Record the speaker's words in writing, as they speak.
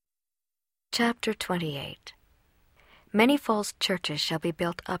Chapter 28. Many false churches shall be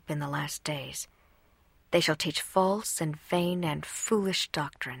built up in the last days. They shall teach false and vain and foolish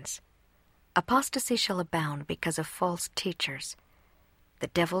doctrines. Apostasy shall abound because of false teachers. The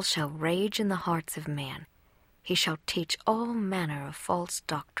devil shall rage in the hearts of men. He shall teach all manner of false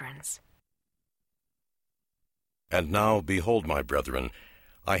doctrines. And now, behold, my brethren,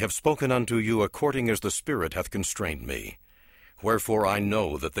 I have spoken unto you according as the Spirit hath constrained me. Wherefore I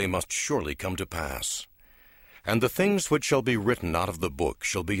know that they must surely come to pass. And the things which shall be written out of the book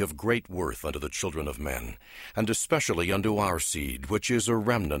shall be of great worth unto the children of men, and especially unto our seed, which is a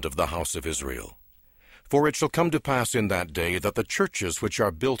remnant of the house of Israel. For it shall come to pass in that day that the churches which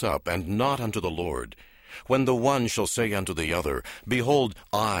are built up and not unto the Lord, when the one shall say unto the other, Behold,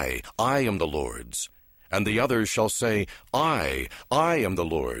 I am the Lord's, and the other shall say, I am the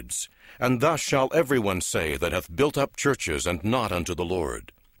Lord's. And thus shall every one say that hath built up churches and not unto the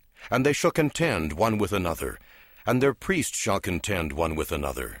Lord. And they shall contend one with another, and their priests shall contend one with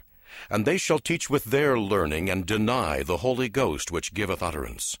another. And they shall teach with their learning, and deny the Holy Ghost which giveth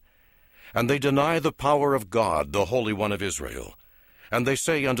utterance. And they deny the power of God, the Holy One of Israel. And they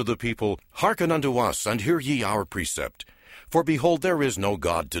say unto the people, Hearken unto us, and hear ye our precept. For behold, there is no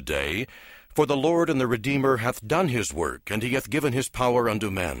God today. For the Lord and the Redeemer hath done his work, and he hath given his power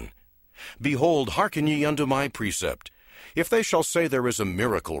unto men. Behold, hearken ye unto my precept. If they shall say there is a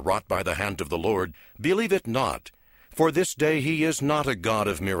miracle wrought by the hand of the Lord, believe it not. For this day he is not a God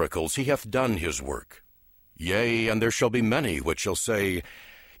of miracles, he hath done his work. Yea, and there shall be many which shall say,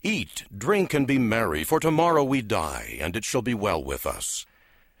 Eat, drink, and be merry, for tomorrow we die, and it shall be well with us.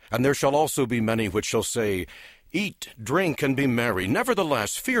 And there shall also be many which shall say, Eat, drink, and be merry,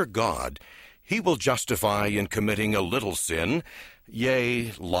 nevertheless fear God. He will justify in committing a little sin,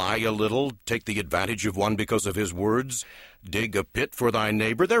 yea, lie a little, take the advantage of one because of his words, dig a pit for thy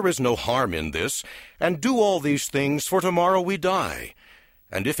neighbor, there is no harm in this, and do all these things, for tomorrow we die.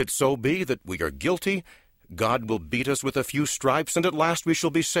 And if it so be that we are guilty, God will beat us with a few stripes, and at last we shall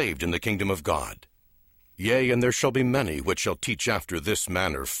be saved in the kingdom of God. Yea, and there shall be many which shall teach after this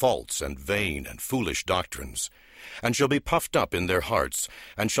manner false and vain and foolish doctrines, and shall be puffed up in their hearts,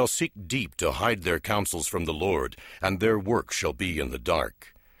 and shall seek deep to hide their counsels from the Lord, and their work shall be in the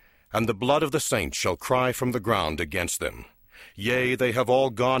dark. And the blood of the saints shall cry from the ground against them. Yea, they have all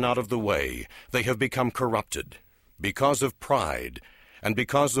gone out of the way, they have become corrupted. Because of pride, and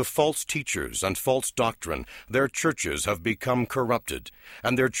because of false teachers and false doctrine, their churches have become corrupted,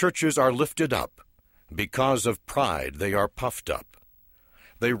 and their churches are lifted up. Because of pride they are puffed up.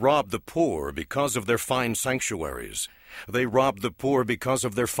 They rob the poor because of their fine sanctuaries. They rob the poor because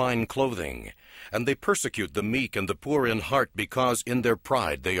of their fine clothing. And they persecute the meek and the poor in heart because in their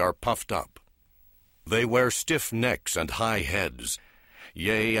pride they are puffed up. They wear stiff necks and high heads.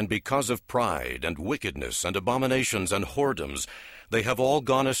 Yea, and because of pride and wickedness and abominations and whoredoms, they have all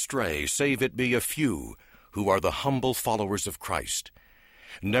gone astray, save it be a few, who are the humble followers of Christ.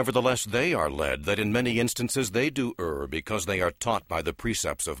 Nevertheless they are led, that in many instances they do err, because they are taught by the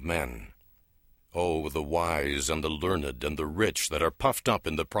precepts of men. O the wise and the learned and the rich that are puffed up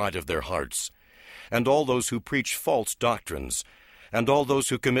in the pride of their hearts, and all those who preach false doctrines, and all those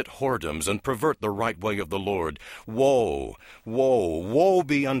who commit whoredoms and pervert the right way of the Lord. Woe, woe, woe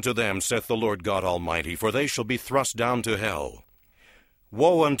be unto them, saith the Lord God Almighty, for they shall be thrust down to hell.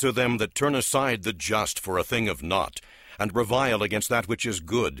 Woe unto them that turn aside the just for a thing of naught, and revile against that which is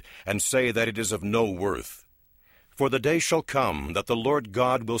good, and say that it is of no worth. For the day shall come that the Lord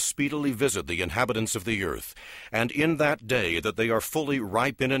God will speedily visit the inhabitants of the earth, and in that day that they are fully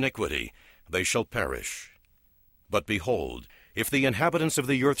ripe in iniquity, they shall perish. But behold, if the inhabitants of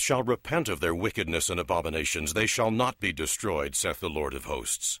the earth shall repent of their wickedness and abominations, they shall not be destroyed, saith the Lord of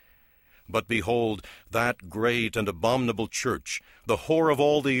hosts. But behold, that great and abominable church, the whore of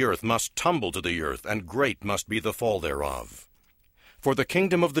all the earth, must tumble to the earth, and great must be the fall thereof. For the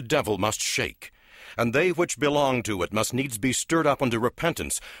kingdom of the devil must shake, and they which belong to it must needs be stirred up unto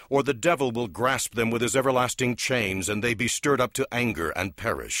repentance, or the devil will grasp them with his everlasting chains, and they be stirred up to anger and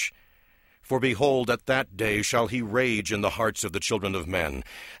perish. For behold, at that day shall he rage in the hearts of the children of men,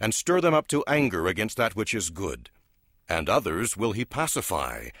 and stir them up to anger against that which is good. And others will he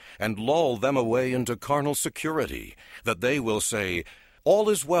pacify, and lull them away into carnal security, that they will say, All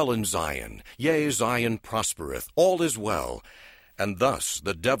is well in Zion, yea, Zion prospereth, all is well. And thus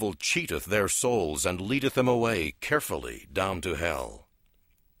the devil cheateth their souls, and leadeth them away carefully down to hell.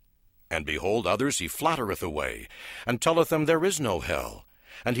 And behold, others he flattereth away, and telleth them there is no hell.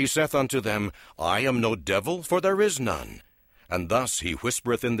 And he saith unto them, I am no devil, for there is none. And thus he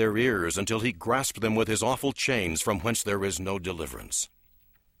whispereth in their ears, until he grasp them with his awful chains, from whence there is no deliverance.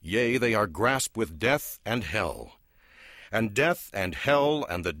 Yea, they are grasped with death and hell. And death and hell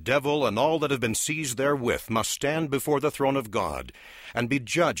and the devil and all that have been seized therewith must stand before the throne of God, and be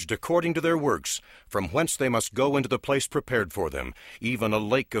judged according to their works, from whence they must go into the place prepared for them, even a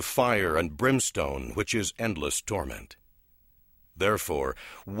lake of fire and brimstone, which is endless torment. Therefore,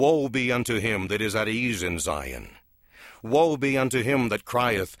 woe be unto him that is at ease in Zion. Woe be unto him that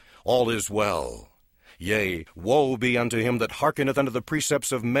crieth, All is well. Yea, woe be unto him that hearkeneth unto the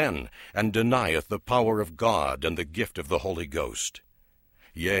precepts of men, and denieth the power of God and the gift of the Holy Ghost.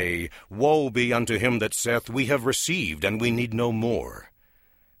 Yea, woe be unto him that saith, We have received, and we need no more.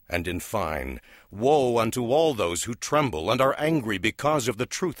 And in fine, woe unto all those who tremble and are angry because of the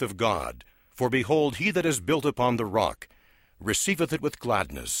truth of God. For behold, he that is built upon the rock receiveth it with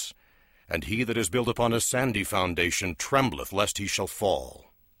gladness, and he that is built upon a sandy foundation trembleth lest he shall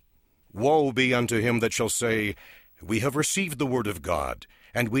fall. Woe be unto him that shall say, We have received the word of God,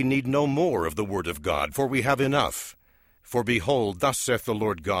 and we need no more of the word of God, for we have enough. For behold, thus saith the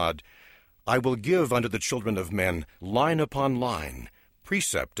Lord God, I will give unto the children of men line upon line,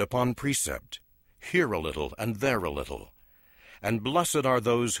 precept upon precept, here a little, and there a little. And blessed are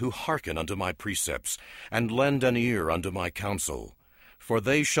those who hearken unto my precepts, and lend an ear unto my counsel. For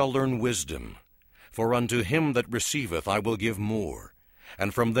they shall learn wisdom. For unto him that receiveth I will give more.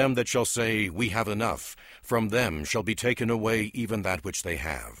 And from them that shall say, We have enough, from them shall be taken away even that which they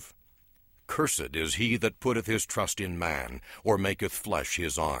have. Cursed is he that putteth his trust in man, or maketh flesh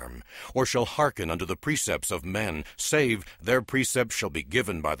his arm, or shall hearken unto the precepts of men, save their precepts shall be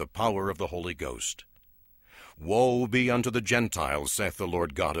given by the power of the Holy Ghost. Woe be unto the Gentiles, saith the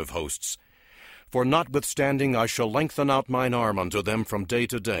Lord God of hosts. For notwithstanding I shall lengthen out mine arm unto them from day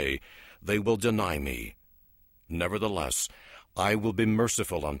to day, they will deny me. Nevertheless, I will be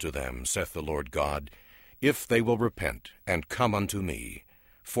merciful unto them, saith the Lord God, if they will repent and come unto me.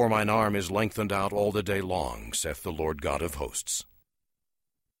 For mine arm is lengthened out all the day long, saith the Lord God of hosts.